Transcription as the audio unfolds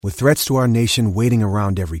With threats to our nation waiting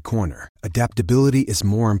around every corner, adaptability is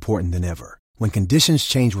more important than ever. When conditions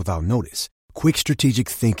change without notice, quick strategic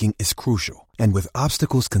thinking is crucial. And with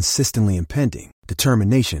obstacles consistently impending,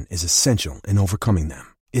 determination is essential in overcoming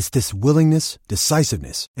them. It's this willingness,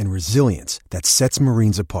 decisiveness, and resilience that sets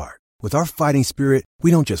Marines apart. With our fighting spirit, we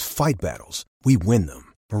don't just fight battles, we win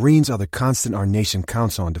them. Marines are the constant our nation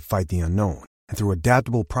counts on to fight the unknown. And through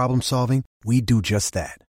adaptable problem solving, we do just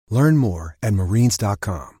that. Learn more at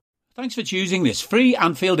marines.com. Thanks for choosing this free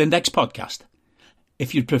Anfield Index podcast.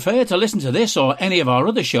 If you'd prefer to listen to this or any of our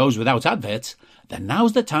other shows without adverts, then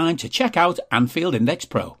now's the time to check out Anfield Index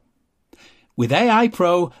Pro. With AI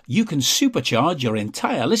Pro, you can supercharge your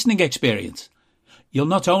entire listening experience. You'll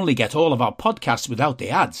not only get all of our podcasts without the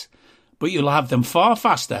ads, but you'll have them far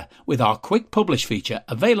faster with our Quick Publish feature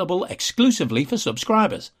available exclusively for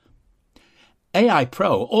subscribers. AI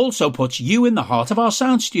Pro also puts you in the heart of our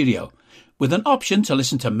sound studio, with an option to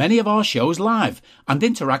listen to many of our shows live and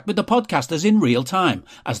interact with the podcasters in real time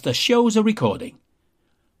as the shows are recording.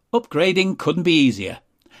 Upgrading couldn't be easier.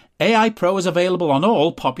 AI Pro is available on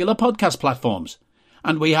all popular podcast platforms,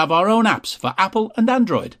 and we have our own apps for Apple and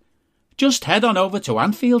Android. Just head on over to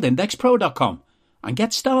AnfieldIndexPro.com and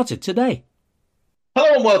get started today.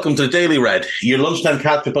 Hello and welcome to the Daily Red, your lunchtime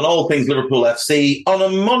catch-up on all things Liverpool FC on a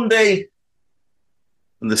Monday.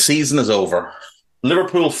 And the season is over.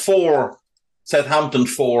 Liverpool 4, Southampton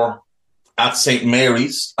 4 at St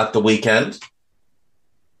Mary's at the weekend.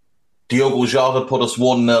 Diogo Jota put us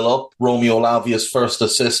 1-0 up. Romeo Lavia's first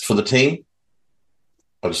assist for the team.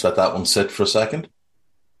 I'll just let that one sit for a second.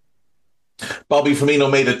 Bobby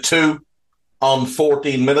Firmino made it 2 on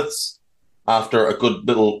 14 minutes after a good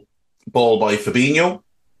little ball by Fabinho.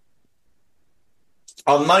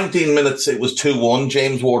 On 19 minutes, it was 2-1.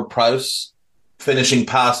 James Ward-Prowse finishing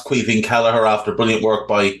past Caoimhín Kelleher after brilliant work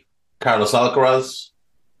by Carlos Alcaraz.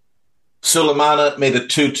 Sulemana made it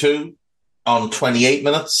 2-2 on 28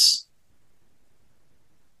 minutes.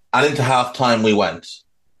 And into half-time we went.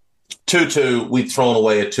 2-2, we'd thrown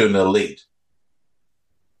away a 2-0 lead.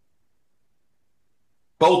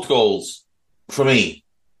 Both goals, for me,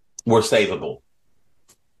 were savable.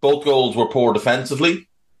 Both goals were poor defensively,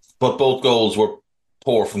 but both goals were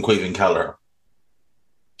poor from Caoimhín Kelleher.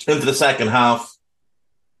 Into the second half,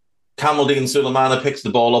 Kamaldeen Sulemana picks the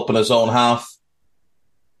ball up in his own half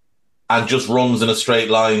and just runs in a straight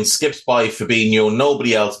line, skips by Fabinho,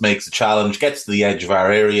 nobody else makes a challenge, gets to the edge of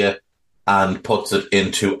our area and puts it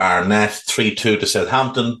into our net, 3-2 to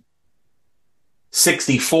Southampton.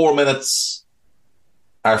 64 minutes,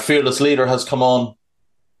 our fearless leader has come on.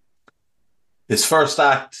 His first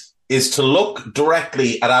act is to look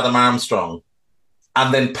directly at Adam Armstrong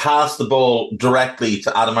and then pass the ball directly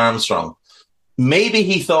to Adam Armstrong. Maybe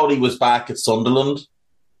he thought he was back at Sunderland,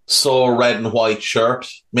 saw a red and white shirt.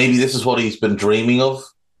 Maybe this is what he's been dreaming of.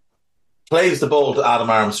 Plays the ball to Adam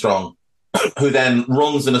Armstrong, who then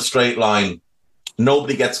runs in a straight line.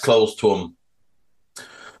 Nobody gets close to him.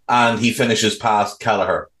 And he finishes past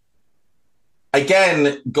Kelleher.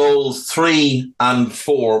 Again, goals 3 and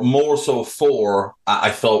 4, more so 4, I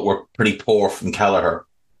thought were pretty poor from Kelleher.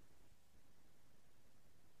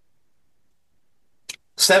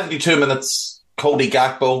 72 minutes, Cody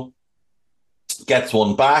Gakpo gets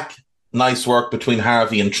one back. Nice work between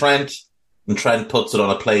Harvey and Trent puts it on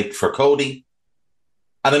a plate for Cody.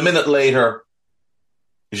 And a minute later,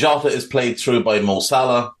 Jota is played through by Mo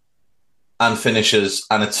Salah and finishes,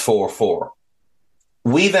 and it's 4-4.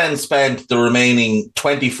 We then spent the remaining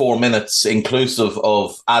 24 minutes, inclusive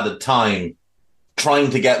of added time,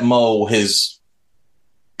 trying to get Mo his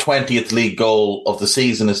 20th league goal of the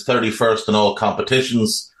season, his 31st in all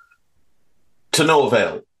competitions, to no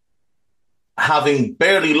avail. Having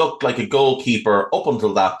barely looked like a goalkeeper up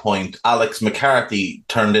until that point, Alex McCarthy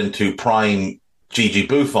turned into prime Gigi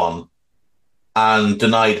Buffon and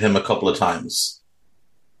denied him a couple of times.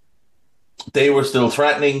 They were still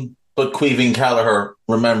threatening, but Caoimhín Kelleher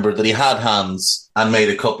remembered that he had hands and made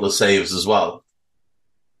a couple of saves as well.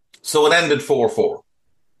 So it ended 4-4.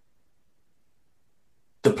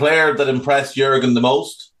 The player that impressed Jurgen the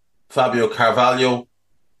most, Fabio Carvalho,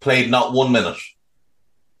 played not 1 minute.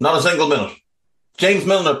 Not a single minute. James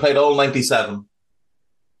Milner played all 97.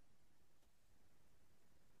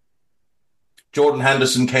 Jordan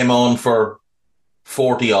Henderson came on for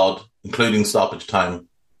 40-odd, including stoppage time.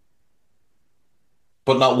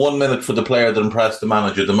 But not 1 minute for the player that impressed the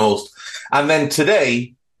manager the most. And then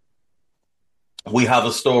today, we have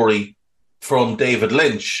a story from David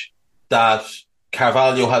Lynch that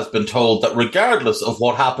Carvalho has been told that regardless of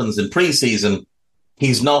what happens in pre-season,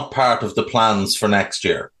 he's not part of the plans for next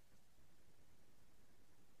year.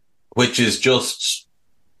 Which is just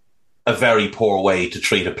a very poor way to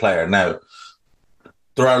treat a player. Now,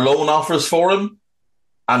 there are loan offers for him,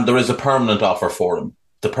 and there is a permanent offer for him.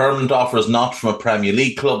 The permanent offer is not from a Premier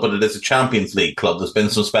League club, but it is a Champions League club. There's been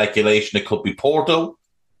some speculation it could be Porto,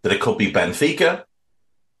 that it could be Benfica.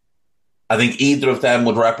 I think either of them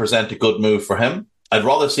would represent a good move for him. I'd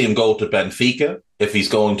rather see him go to Benfica if he's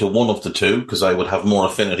going to one of the two, because I would have more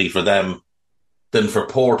affinity for them than for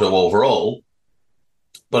Porto overall.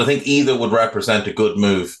 But I think either would represent a good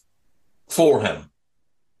move for him.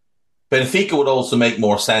 Benfica would also make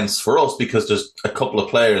more sense for us because there's a couple of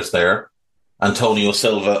players there, Antonio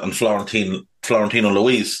Silva and Florentino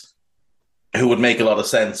Luis, who would make a lot of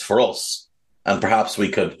sense for us. And perhaps we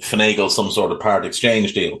could finagle some sort of part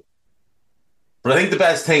exchange deal. But I think the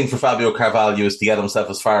best thing for Fabio Carvalho is to get himself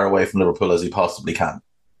as far away from Liverpool as he possibly can.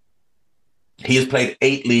 He has played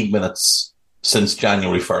 8 league minutes since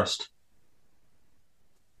January 1st.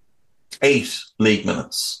 8 league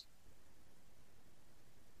minutes.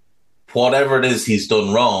 Whatever it is he's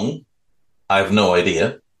done wrong, I have no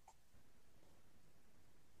idea.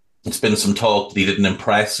 It's been some talk that he didn't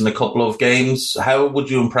impress in a couple of games. How would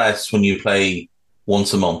you impress when you play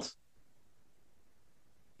once a month?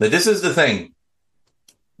 Now, this is the thing.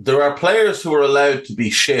 There are players who are allowed to be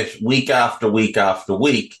shit week after week after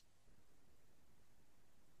week,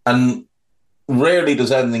 and rarely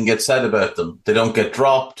does anything get said about them. They don't get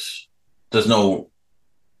dropped. There's no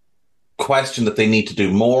question that they need to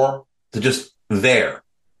do more. They're just there.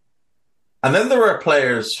 And then there are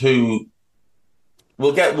players who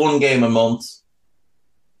will get one game a month,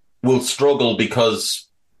 will struggle because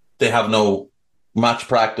they have no match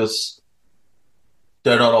practice,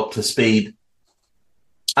 they're not up to speed,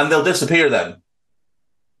 and they'll disappear then.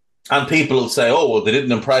 And people will say, oh, well, they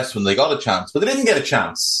didn't impress when they got a chance. But they didn't get a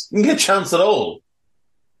chance. They didn't get a chance at all.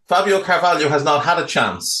 Fabio Carvalho has not had a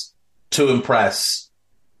chance to impress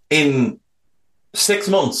in 6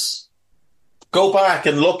 months. Go back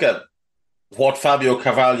and look at what Fabio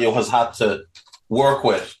Carvalho has had to work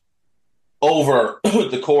with over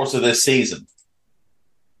the course of this season.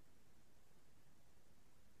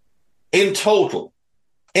 In total,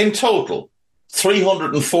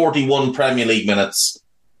 341 Premier League minutes,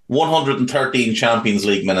 113 Champions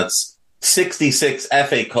League minutes, 66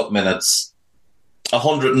 FA Cup minutes,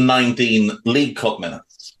 119 League Cup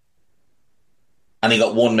minutes. And he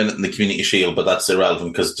got 1 minute in the Community Shield, but that's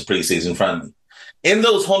irrelevant because it's a pre-season friendly. In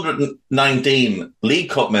those 119 League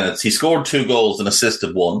Cup minutes, he scored 2 goals and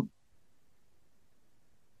assisted 1.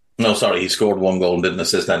 No, sorry, he scored 1 goal and didn't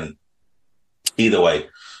assist any. Either way.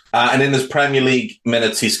 And in his Premier League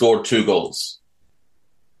minutes, he scored 2 goals.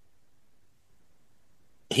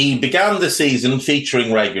 He began the season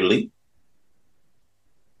featuring regularly.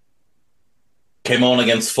 Came on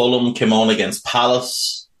against Fulham, came on against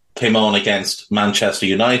Palace, came on against Manchester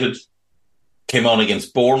United, came on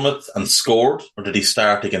against Bournemouth and scored. Or did he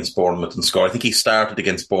start against Bournemouth and score? I think he started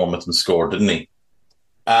against Bournemouth and scored, didn't he?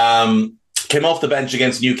 Came off the bench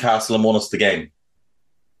against Newcastle and won us the game.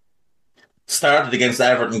 Started against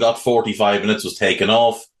Everton, got 45 minutes, was taken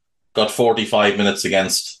off. Got 45 minutes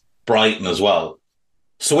against Brighton as well.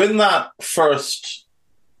 So in that first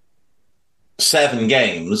 7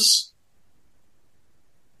 games,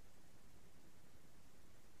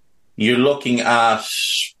 you're looking at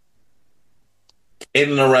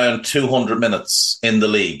in and around 200 minutes in the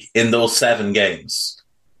league in those 7 games.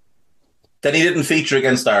 Then he didn't feature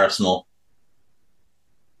against Arsenal.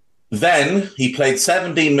 Then he played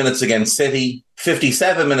 17 minutes against City,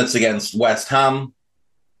 57 minutes against West Ham,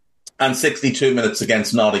 and 62 minutes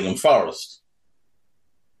against Nottingham Forest.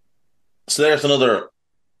 So there's another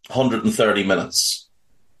 130 minutes.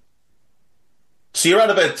 So you're at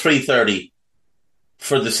about 330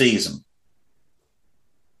 for the season.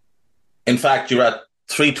 In fact, you're at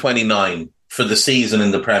 329 for the season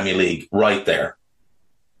in the Premier League, right there.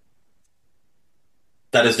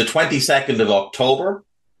 That is the 22nd of October.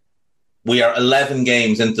 We are 11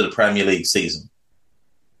 games into the Premier League season.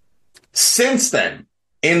 Since then,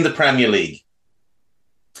 in the Premier League,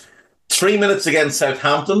 3 minutes against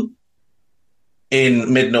Southampton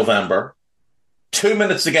in mid-November, 2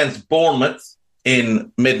 minutes against Bournemouth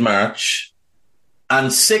in mid-March,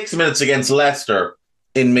 and 6 minutes against Leicester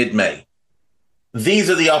in mid-May. These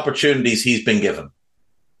are the opportunities he's been given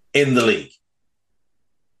in the league.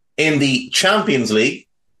 In the Champions League,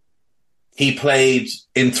 he played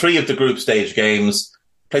in 3 of the group stage games,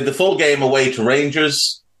 played the full game away to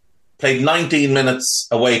Rangers, played 19 minutes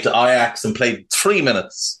away to Ajax, and played 3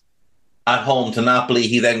 minutes at home to Napoli.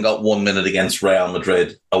 He then got 1 minute against Real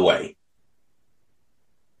Madrid away.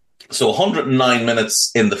 So 109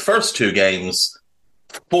 minutes in the first 2 games,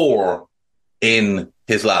 4 in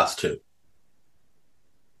his last two.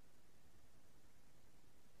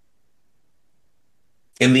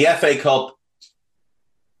 In the FA Cup,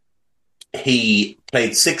 he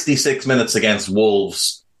played 66 minutes against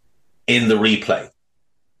Wolves in the replay.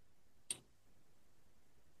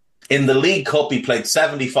 In the League Cup, he played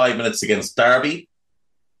 75 minutes against Derby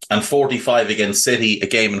and 45 against City, a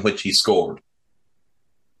game in which he scored.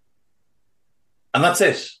 And that's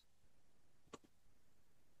it.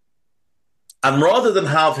 And rather than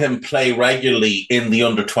have him play regularly in the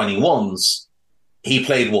under-21s, he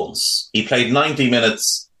played once. He played 90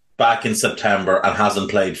 minutes back in September and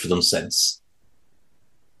hasn't played for them since.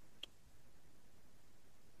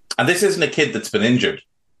 And this isn't a kid that's been injured.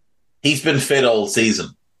 He's been fit all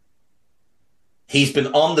season. He's been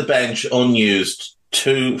on the bench unused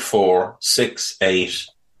 2, 4, 6, 8,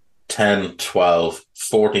 10, 12,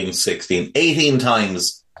 14, 16, 18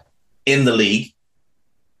 times in the league,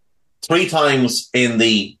 3 times in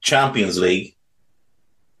the Champions League,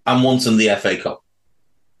 and once in the FA Cup.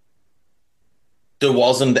 There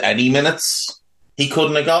wasn't any minutes he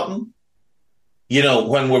couldn't have gotten. You know,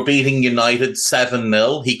 when we're beating United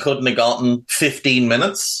 7-0, he couldn't have gotten 15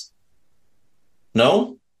 minutes.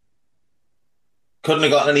 No? Couldn't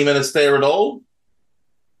have gotten any minutes there at all.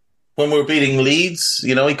 When we're beating Leeds,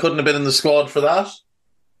 you know, he couldn't have been in the squad for that.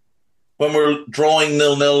 When we're drawing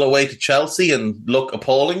 0-0 away to Chelsea and look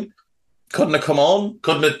appalling, couldn't have come on.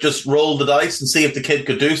 Couldn't have just rolled the dice and see if the kid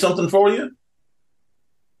could do something for you.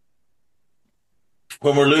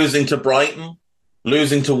 When we're losing to Brighton,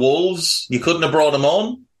 losing to Wolves, you couldn't have brought him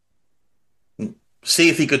on. See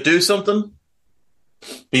if he could do something.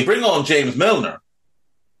 But you bring on James Milner,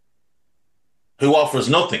 who offers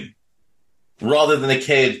nothing, rather than a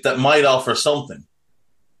kid that might offer something.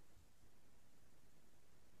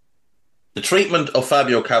 The treatment of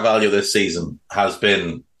Fabio Carvalho this season has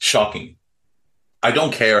been shocking. I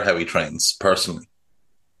don't care how he trains, personally.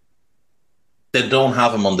 They don't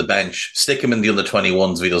have him on the bench. Stick him in the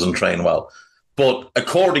under-21s if he doesn't train well. But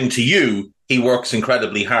according to you, he works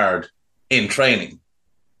incredibly hard in training.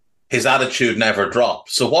 His attitude never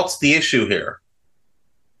drops. So what's the issue here?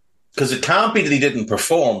 Because it can't be that he didn't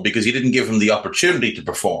perform because you didn't give him the opportunity to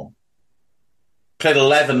perform. Played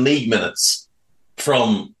 11 league minutes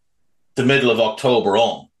from the middle of October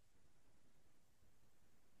on.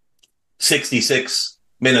 66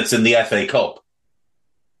 minutes in the FA Cup.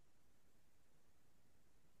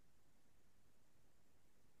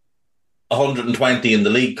 $120 in the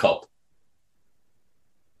League Cup.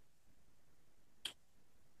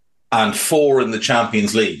 And 4 in the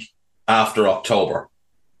Champions League after October.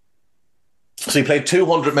 So he played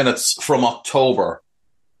 200 minutes from October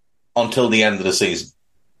until the end of the season.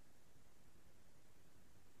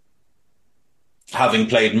 Having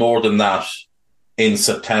played more than that in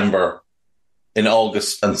September, in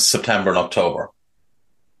August and September and October.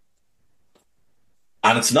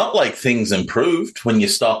 And it's not like things improved when you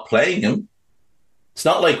stopped playing him. It's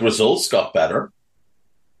not like results got better.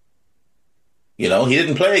 You know, he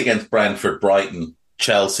didn't play against Brentford, Brighton,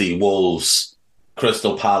 Chelsea, Wolves,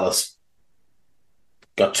 Crystal Palace.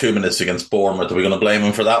 Got 2 minutes against Bournemouth. Are we going to blame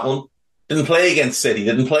him for that one? Didn't play against City.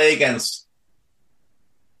 Didn't play against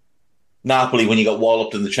Napoli when you got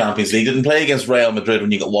walloped in the Champions League. Didn't play against Real Madrid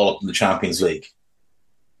when you got walloped in the Champions League.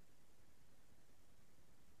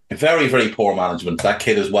 Very, very poor management. That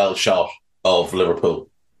kid is well shot of Liverpool.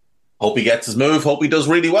 Hope he gets his move. Hope he does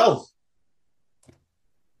really well.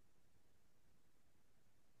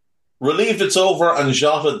 Relieved it's over and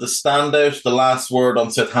Jota the standout. The last word on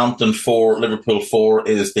Southampton 4, Liverpool 4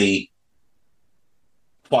 is the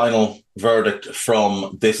final verdict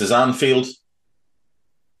from This Is Anfield.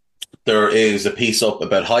 There is a piece up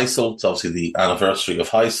about Heysel. It's obviously the anniversary of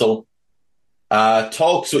Heysel.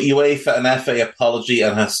 Talks with UEFA and FA apology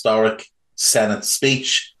and historic Senate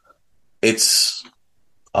speech. It's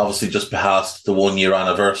obviously just past the 1-year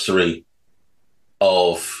anniversary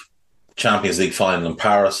of Champions League final in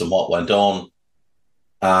Paris and what went on.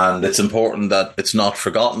 And it's important that it's not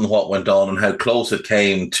forgotten what went on and how close it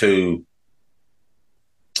came to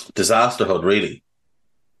disasterhood, really.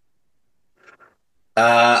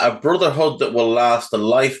 A brotherhood that will last a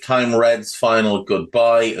lifetime. Reds final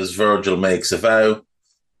goodbye as Virgil makes a vow.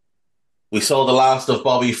 We saw the last of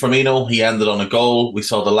Bobby Firmino. He ended on a goal. We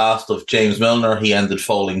saw the last of James Milner. He ended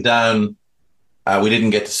falling down. We didn't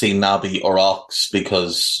get to see Naby or Ox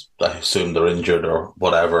because I assume they're injured or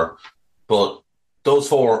whatever. But those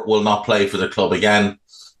 4 will not play for the club again.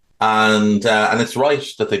 And it's right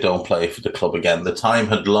that they don't play for the club again. The time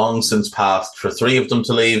had long since passed for 3 of them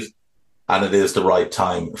to leave. And it is the right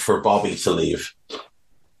time for Bobby to leave.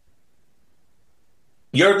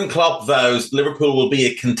 Jurgen Klopp vows Liverpool will be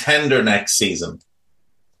a contender next season.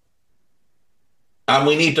 And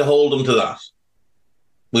we need to hold them to that.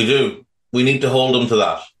 We do. We need to hold them to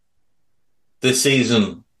that. This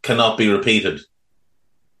season cannot be repeated.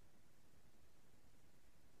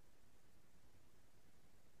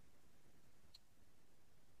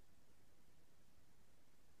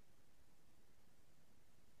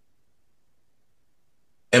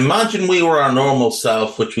 Imagine we were our normal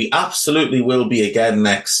self, which we absolutely will be again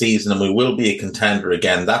next season, and we will be a contender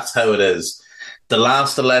again. That's how it is. The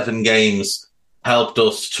last 11 games helped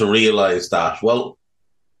us to realise that. Well,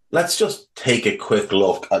 let's just take a quick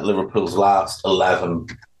look at Liverpool's last 11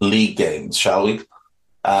 league games, shall we?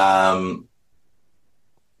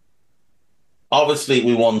 Obviously,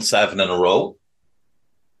 we won 7 in a row.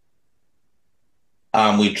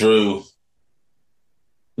 And we drew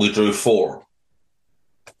 4.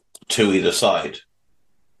 2 either side.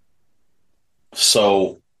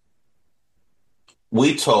 So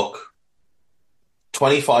we took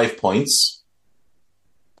 25 points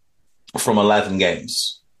from 11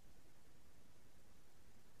 games.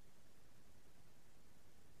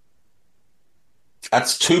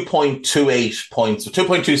 That's 2.28 points,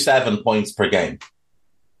 2.27 points per game.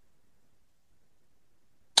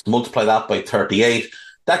 Multiply that by 38.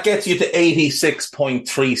 That gets you to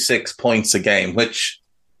 86.36 points a game, which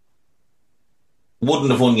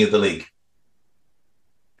wouldn't have won you the league.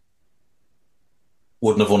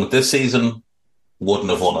 Wouldn't have won it this season.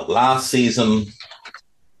 Wouldn't have won it last season.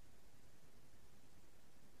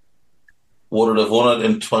 Would it have won it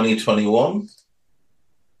in 2021?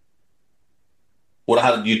 Would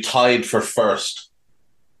have had you tied for first.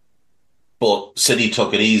 But City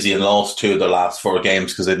took it easy and lost 2 of their last 4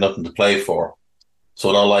 games because they had nothing to play for.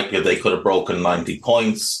 So in all likelihood, they could have broken 90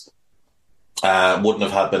 points.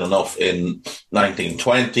 Wouldn't have been enough in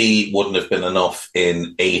 1920, wouldn't have been enough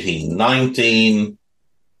in 1819,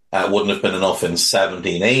 wouldn't have been enough in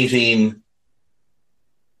 1718,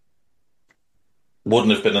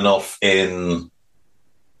 wouldn't have been enough in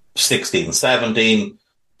 1617.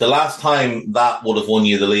 The last time that would have won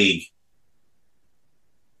you the league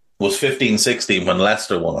was 15-16 when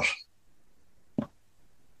Leicester won it.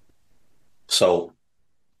 So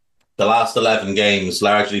the last 11 games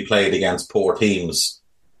largely played against poor teams.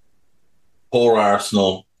 Poor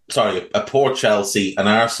Chelsea, an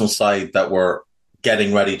Arsenal side that were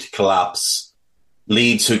getting ready to collapse.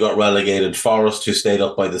 Leeds, who got relegated. Forest, who stayed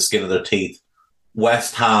up by the skin of their teeth.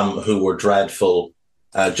 West Ham, who were dreadful.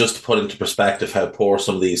 Just to put into perspective how poor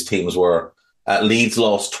some of these teams were. Leeds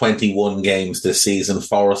lost 21 games this season.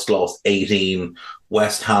 Forest lost 18.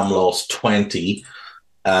 West Ham lost 20.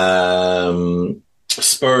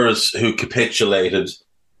 Spurs, who capitulated.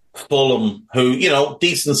 Fulham, who,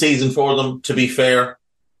 decent season for them, to be fair.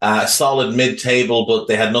 Solid mid-table, but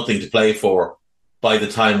they had nothing to play for by the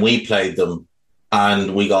time we played them.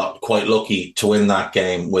 And we got quite lucky to win that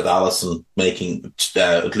game with Alisson making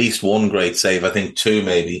at least 1 great save, I think 2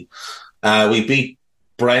 maybe. We beat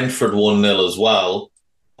Brentford 1-0 as well.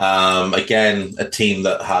 Again, a team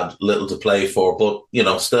that had little to play for, but,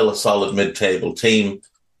 still a solid mid-table team.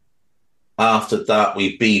 After that,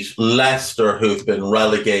 we beat Leicester, who've been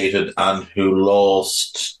relegated and who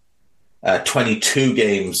lost 22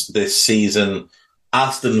 games this season.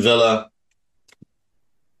 Aston Villa,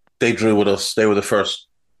 they drew with us. They were the first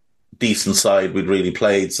decent side we'd really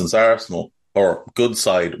played since Arsenal, or good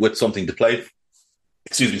side with something to play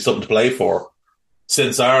for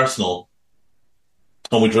since Arsenal.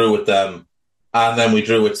 And we drew with them. And then we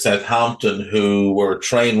drew with Southampton, who were a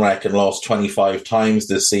train wreck and lost 25 times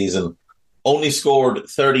this season. Only scored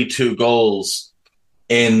 32 goals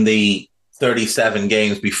in the 37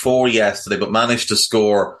 games before yesterday, but managed to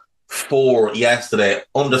score 4 yesterday.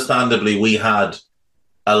 Understandably, we had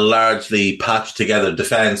a largely patched together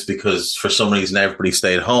defence because for some reason everybody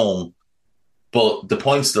stayed home. But the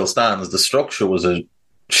point still stands. The structure was a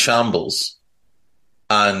shambles.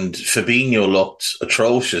 And Fabinho looked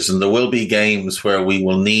atrocious. And there will be games where we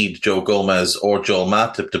will need Joe Gomez or Joel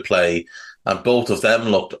Matip to play. And both of them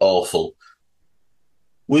looked awful.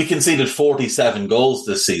 We conceded 47 goals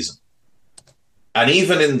this season. And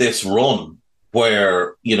even in this run,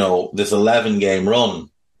 where, this 11-game run,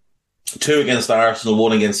 2 against Arsenal,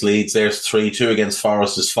 1 against Leeds, there's 3, 2 against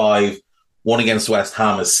Forest is 5, 1 against West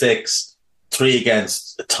Ham is 6, 3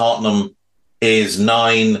 against Tottenham is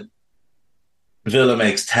 9, Villa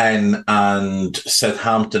makes 10, and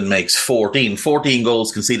Southampton makes 14. 14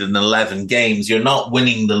 goals conceded in 11 games. You're not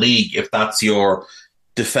winning the league if that's your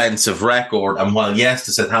defensive record. And while, yes,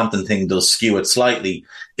 the Southampton thing does skew it slightly,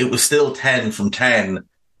 it was still 10 from 10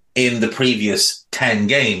 in the previous 10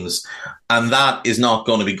 games. And that is not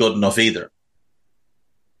going to be good enough either.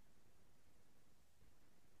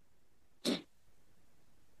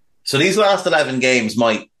 So these last 11 games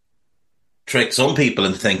might trick some people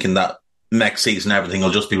into thinking that next season everything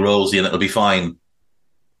will just be rosy and it'll be fine.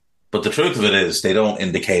 But the truth of it is they don't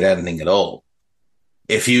indicate anything at all.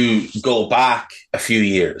 If you go back a few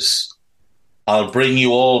years, I'll bring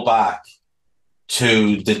you all back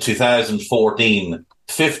to the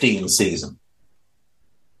 2014-15 season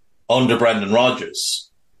under Brendan Rodgers,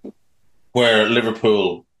 where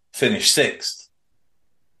Liverpool finished 6th.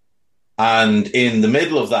 And in the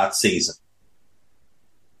middle of that season,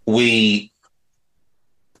 we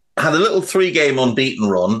had a little 3-game unbeaten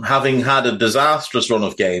run, having had a disastrous run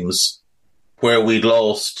of games where we'd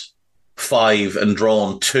lost 5 and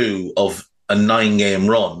drawn 2 of a 9-game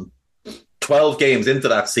run. 12 games into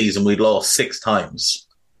that season, we'd lost 6 times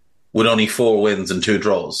with only 4 wins and 2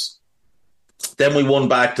 draws. Then we won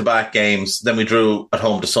back-to-back games. Then we drew at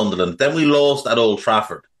home to Sunderland. Then we lost at Old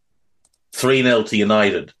Trafford, 3-0 to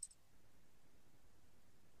United.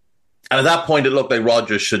 And at that point, it looked like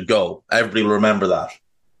Rodgers should go. Everybody will remember that.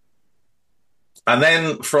 And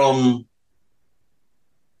then from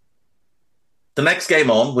the next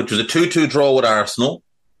game on, which was a 2-2 draw with Arsenal,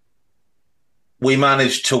 we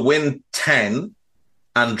managed to win 10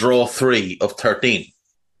 and draw 3 of 13,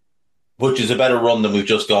 which is a better run than we've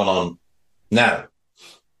just gone on now.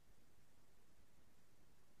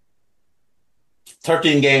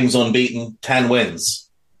 13 games unbeaten, 10 wins,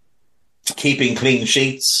 keeping clean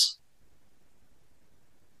sheets.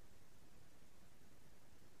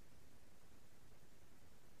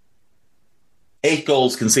 Eight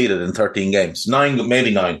goals conceded in 13 games. 9, maybe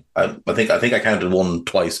 9. I think I counted one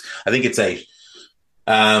twice. I think it's 8.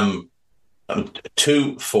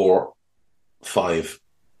 2, 4, 5,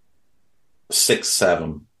 6,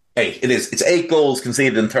 7, 8. It is. It's 8 goals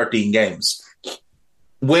conceded in 13 games.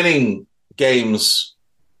 Winning games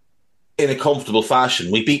in a comfortable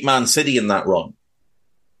fashion. We beat Man City in that run.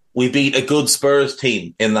 We beat a good Spurs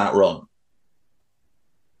team in that run.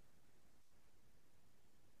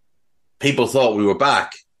 People thought we were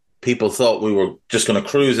back. People thought we were just going to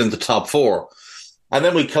cruise into top 4. And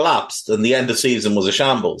then we collapsed and the end of season was a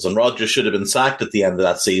shambles and Rodgers should have been sacked at the end of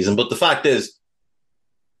that season. But the fact is,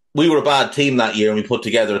 we were a bad team that year and we put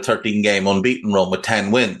together a 13-game unbeaten run with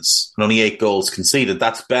 10 wins and only 8 goals conceded.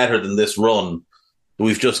 That's better than this run that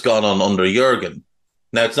we've just gone on under Jurgen.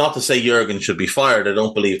 Now, it's not to say Jurgen should be fired. I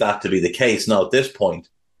don't believe that to be the case, not at this point.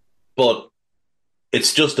 But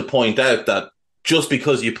it's just to point out that just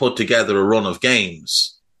because you put together a run of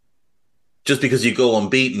games, just because you go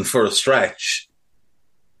unbeaten for a stretch,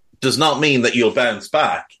 does not mean that you'll bounce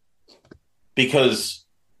back. Because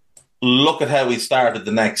look at how we started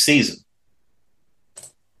the next season.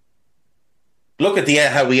 Look at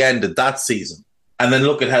how we ended that season. And then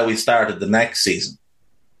look at how we started the next season.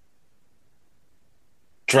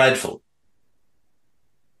 Dreadful.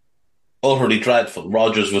 Utterly dreadful.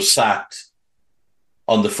 Rodgers was sacked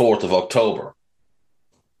on the 4th of October.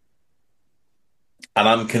 And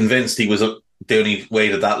I'm convinced he was they only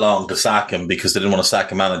waited that long to sack him because they didn't want to sack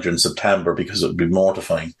a manager in September because it would be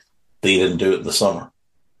mortifying that he didn't do it in the summer.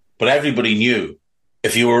 But everybody knew.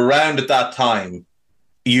 If you were around at that time,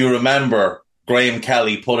 you remember Graham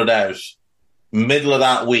Kelly put it out middle of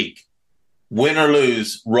that week. Win or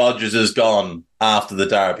lose, Rodgers is gone after the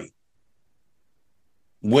derby.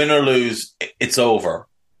 Win or lose, it's over.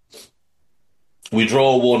 We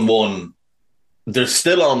draw 1-1. They're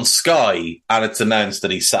still on Sky, and it's announced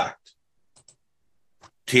that he's sacked.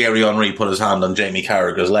 Thierry Henry put his hand on Jamie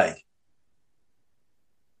Carragher's leg.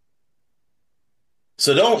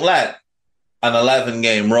 So don't let an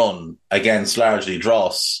 11-game run against largely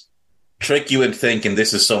dross trick you into thinking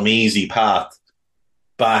this is some easy path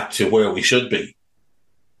back to where we should be.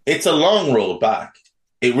 It's a long road back.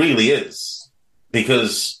 It really is.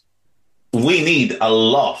 Because we need a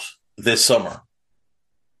lot this summer.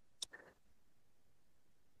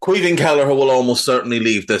 Caoimhín Kelleher will almost certainly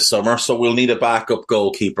leave this summer, so we'll need a backup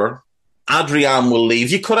goalkeeper. Adrian will leave.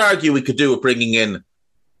 You could argue we could do it bringing in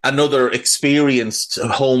another experienced,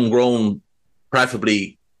 homegrown,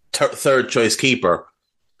 preferably third-choice keeper,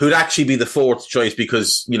 who'd actually be the 4th choice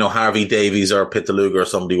because, Harvey Davies or Pitaluga or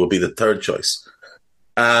somebody would be the 3rd choice.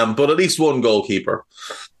 But at least one goalkeeper.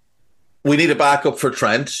 We need a backup for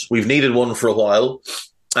Trent. We've needed one for a while.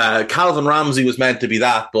 Calvin Ramsey was meant to be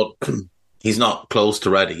that, but he's not close to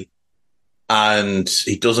ready. And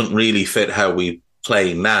he doesn't really fit how we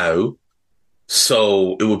play now.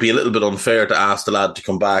 So it would be a little bit unfair to ask the lad to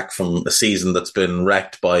come back from a season that's been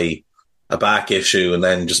wrecked by a back issue and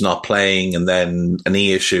then just not playing and then a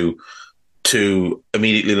knee issue to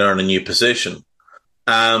immediately learn a new position.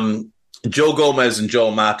 Joe Gomez and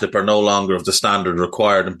Joel Matip are no longer of the standard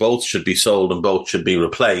required, and both should be sold and both should be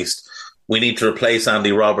replaced. We need to replace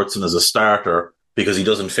Andy Robertson as a starter because he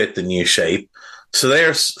doesn't fit the new shape. So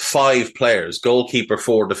there's 5 players, goalkeeper,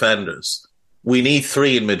 4 defenders. We need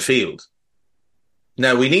 3 in midfield.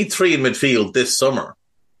 Now, we need 3 in midfield this summer.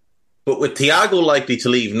 But with Thiago likely to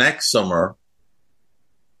leave next summer,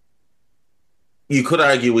 you could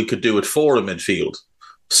argue we could do it 4 in midfield.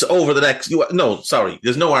 So over the next...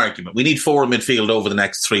 there's no argument. We need 4 in midfield over the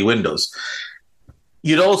next 3 windows.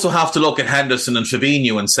 You'd also have to look at Henderson and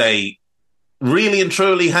Fabinho and say, really and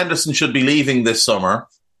truly, Henderson should be leaving this summer,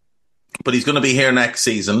 but he's going to be here next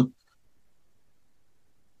season,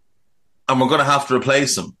 and we're going to have to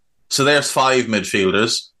replace him. So there's 5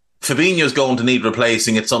 midfielders. Fabinho's going to need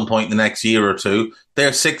replacing at some point in the next year or 2.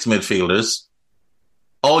 There's 6 midfielders.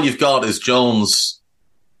 All you've got is Jones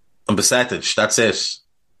and Bajcetic. That's it.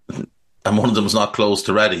 And one of them's not close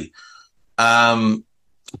to ready.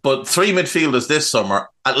 But 3 midfielders this summer,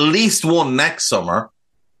 at least 1 next summer,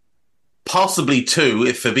 possibly 2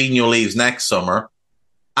 if Fabinho leaves next summer,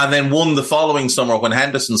 and then 1 the following summer when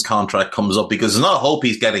Henderson's contract comes up, because there's not a hope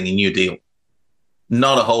he's getting a new deal.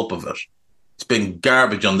 Not a hope of it. It's been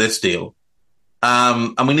garbage on this deal.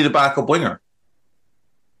 And we need a backup winger.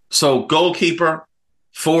 So goalkeeper,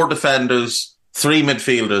 4 defenders, 3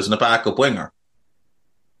 midfielders, and a backup winger.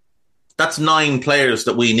 That's 9 players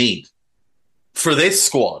that we need for this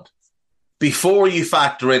squad. Before you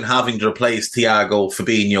factor in having to replace Thiago,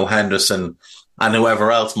 Fabinho, Henderson, and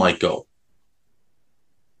whoever else might go.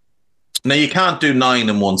 Now, you can't do 9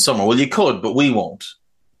 in one summer. Well, you could, but we won't.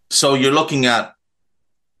 So you're looking at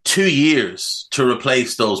 2 years to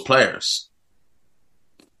replace those players.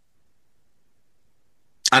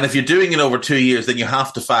 And if you're doing it over 2 years, then you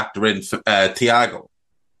have to factor in Thiago.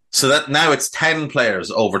 So that now it's 10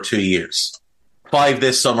 players over 2 years. 5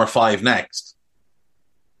 this summer, 5 next.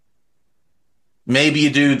 Maybe you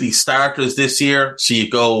do the starters this year. So you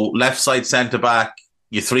go left side centre-back,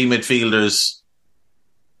 your 3 midfielders.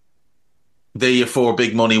 They're your 4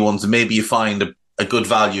 big money ones. And maybe you find a good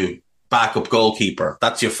value backup goalkeeper.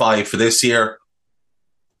 That's your 5 for this year.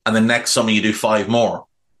 And then next summer you do 5 more.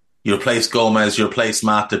 You replace Gomez, you replace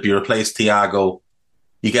Matip, you replace Thiago.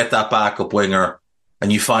 You get that backup winger.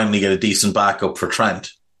 And you finally get a decent backup for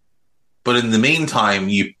Trent. But in the meantime,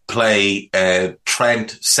 you play a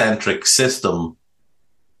Trent-centric system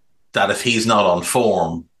that, if he's not on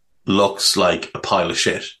form, looks like a pile of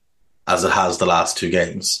shit, as it has the last 2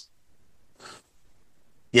 games.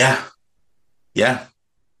 Yeah.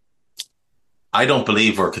 I don't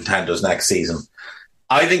believe we're contenders next season.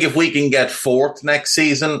 I think if we can get 4th next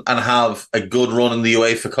season and have a good run in the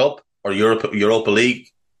UEFA Cup or Europa League,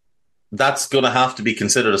 that's going to have to be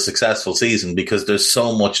considered a successful season because there's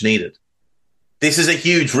so much needed. This is a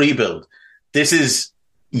huge rebuild. This is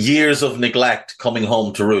years of neglect coming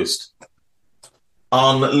home to roost.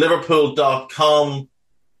 On Liverpool.com,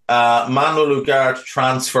 Manuel Ugarte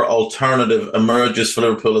transfer alternative emerges for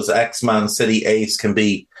Liverpool as ex-Man City ace can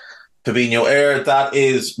be Fabinho heir. That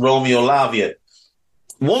is Romeo Lavia.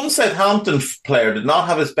 One Southampton player did not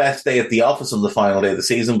have his best day at the office on the final day of the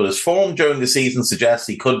season, but his form during the season suggests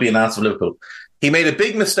he could be an asset for Liverpool. He made a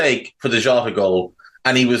big mistake for the Jota goal,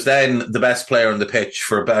 and he was then the best player on the pitch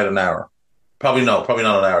for about an hour. Probably not an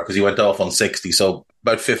hour, because he went off on 60, so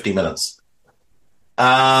about 50 minutes.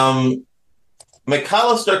 McAllister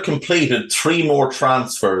completed 3 more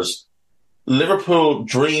transfers. Liverpool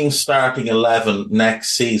dream starting 11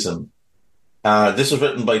 next season. This was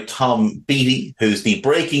written by Tom Beattie, who's the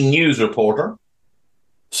breaking news reporter.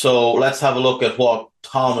 So let's have a look at what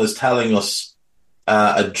Tom is telling us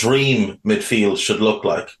a dream midfield should look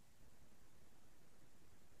like.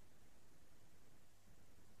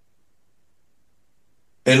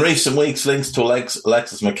 In recent weeks, links to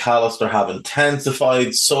Alexis McAllister have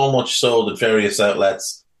intensified, so much so that various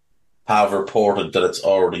outlets have reported that it's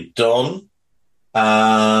already done.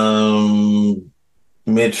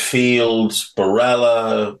 Midfield,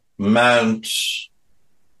 Barella, Mount.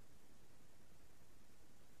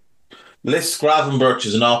 Liss Gravenberch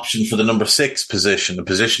is an option for the number 6 position, a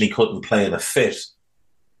position he couldn't play in a fit.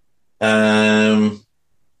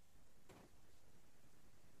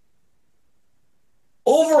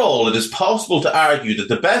 Overall, it is possible to argue that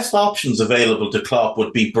the best options available to Klopp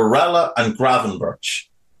would be Barella and Gravenberch.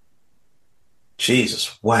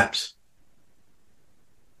 Jesus wept.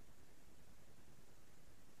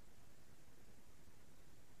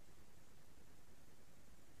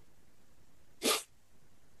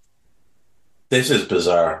 This is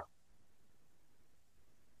bizarre.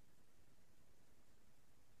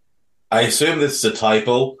 I assume this is a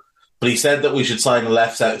typo, but he said that we should sign a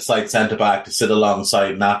left-side centre-back to sit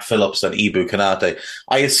alongside Nat Phillips and Ibu Konate.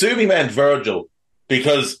 I assume he meant Virgil,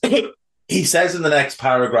 because he says in the next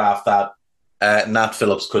paragraph that Nat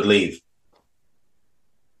Phillips could leave.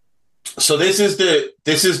 So this is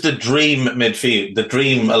the dream midfield, the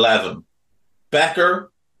dream 11.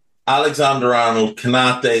 Becker, Alexander-Arnold,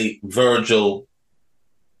 Konate, Virgil,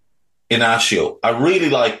 Inacio. I really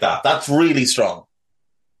like that. That's really strong.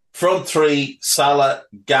 Front three, Salah,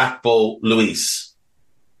 Gakpo, Luis.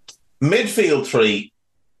 Midfield three,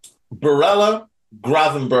 Barella,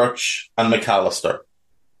 Gravenberch, and McAllister.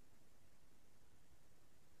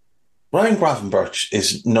 Ryan Gravenberch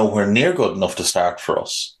is nowhere near good enough to start for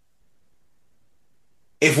us.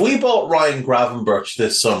 If we bought Ryan Gravenberch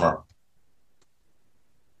this summer,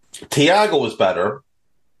 Thiago is better,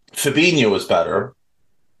 Fabinho is better,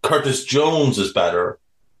 Curtis Jones is better.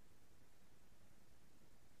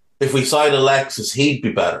 If we signed Alexis, he'd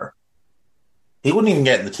be better. He wouldn't even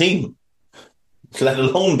get in the team, let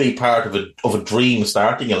alone be part of a dream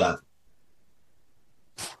starting 11.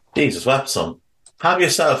 Jesus, Webson, have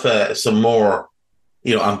yourself some more,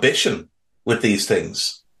 ambition with these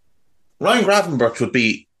things. Ryan Gravenberch would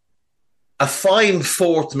be a fine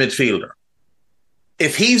fourth midfielder.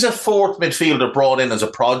 If he's a fourth midfielder brought in as a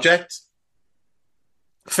project,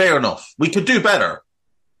 fair enough. We could do better.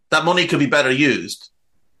 That money could be better used.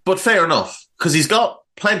 But fair enough, because he's got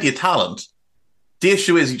plenty of talent. The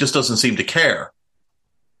issue is he just doesn't seem to care.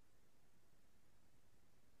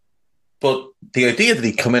 But the idea that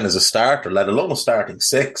he'd come in as a starter, let alone a starting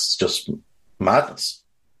six, is just madness.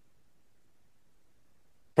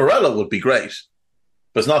 Barella would be great,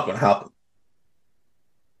 but it's not going to happen.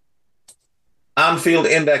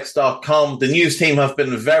 AnfieldIndex.com. The news team have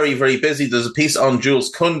been very, very busy. There's a piece on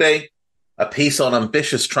Jules Koundé, a piece on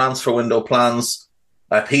ambitious transfer window plans,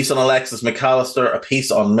 a piece on Alexis McAllister, a piece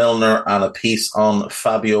on Milner, and a piece on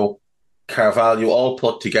Fabio Carvalho, all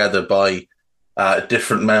put together by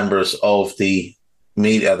different members of the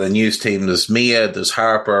media, the news team. There's Mia, there's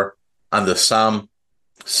Harper, and there's Sam.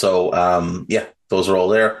 So, those are all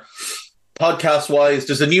there. Podcast-wise,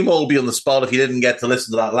 there's a new Molby on the spot if you didn't get to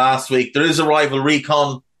listen to that last week. There is a rival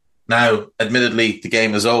recon. Now, admittedly, the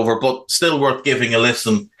game is over, but still worth giving a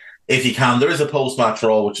listen if you can. There is a post-match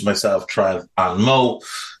Raw, which is myself, Trev, and Mo.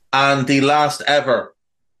 And the last ever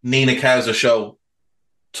Nina Kauser show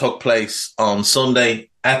took place on Sunday,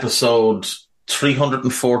 episode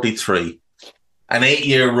 343. An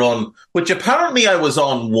 8-year run, which apparently I was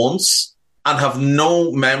on once and have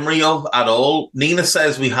no memory of at all. Nina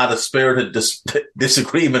says we had a spirited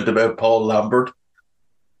disagreement about Paul Lambert.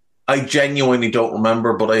 I genuinely don't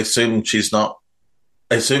remember, but I assume she's not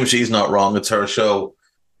wrong. It's her show.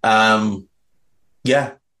 But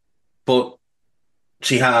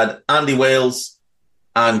she had Andy Wales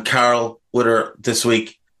and Carol with her this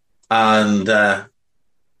week, and a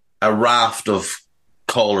raft of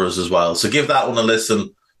callers as well. So give that one a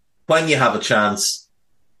listen when you have a chance.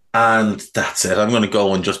 And that's it. I'm going to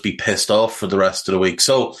go and just be pissed off for the rest of the week.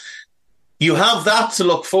 So you have that to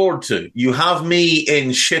look forward to. You have me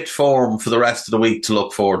in shit form for the rest of the week to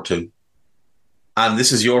look forward to. And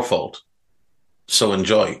this is your fault. So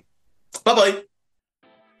enjoy. Bye-bye.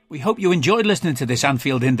 We hope you enjoyed listening to this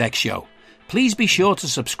Anfield Index show. Please be sure to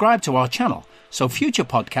subscribe to our channel so future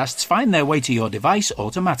podcasts find their way to your device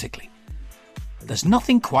automatically. There's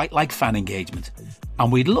nothing quite like fan engagement,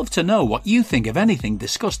 and we'd love to know what you think of anything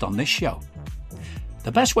discussed on this show.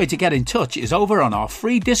 The best way to get in touch is over on our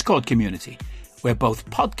free Discord community, where both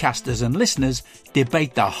podcasters and listeners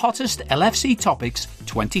debate the hottest LFC topics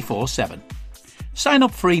 24/7. Sign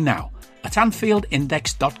up free now at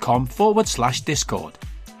AnfieldIndex.com/Discord.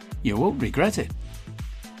 You won't regret it.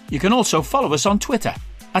 You can also follow us on Twitter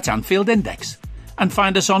at Anfield Index and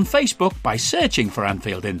find us on Facebook by searching for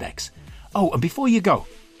Anfield Index. Oh, and before you go,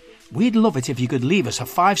 we'd love it if you could leave us a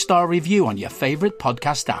 5-star review on your favourite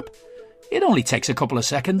podcast app. It only takes a couple of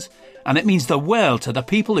seconds, and it means the world to the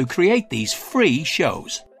people who create these free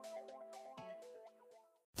shows.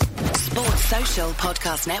 Sports Social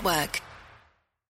Podcast Network.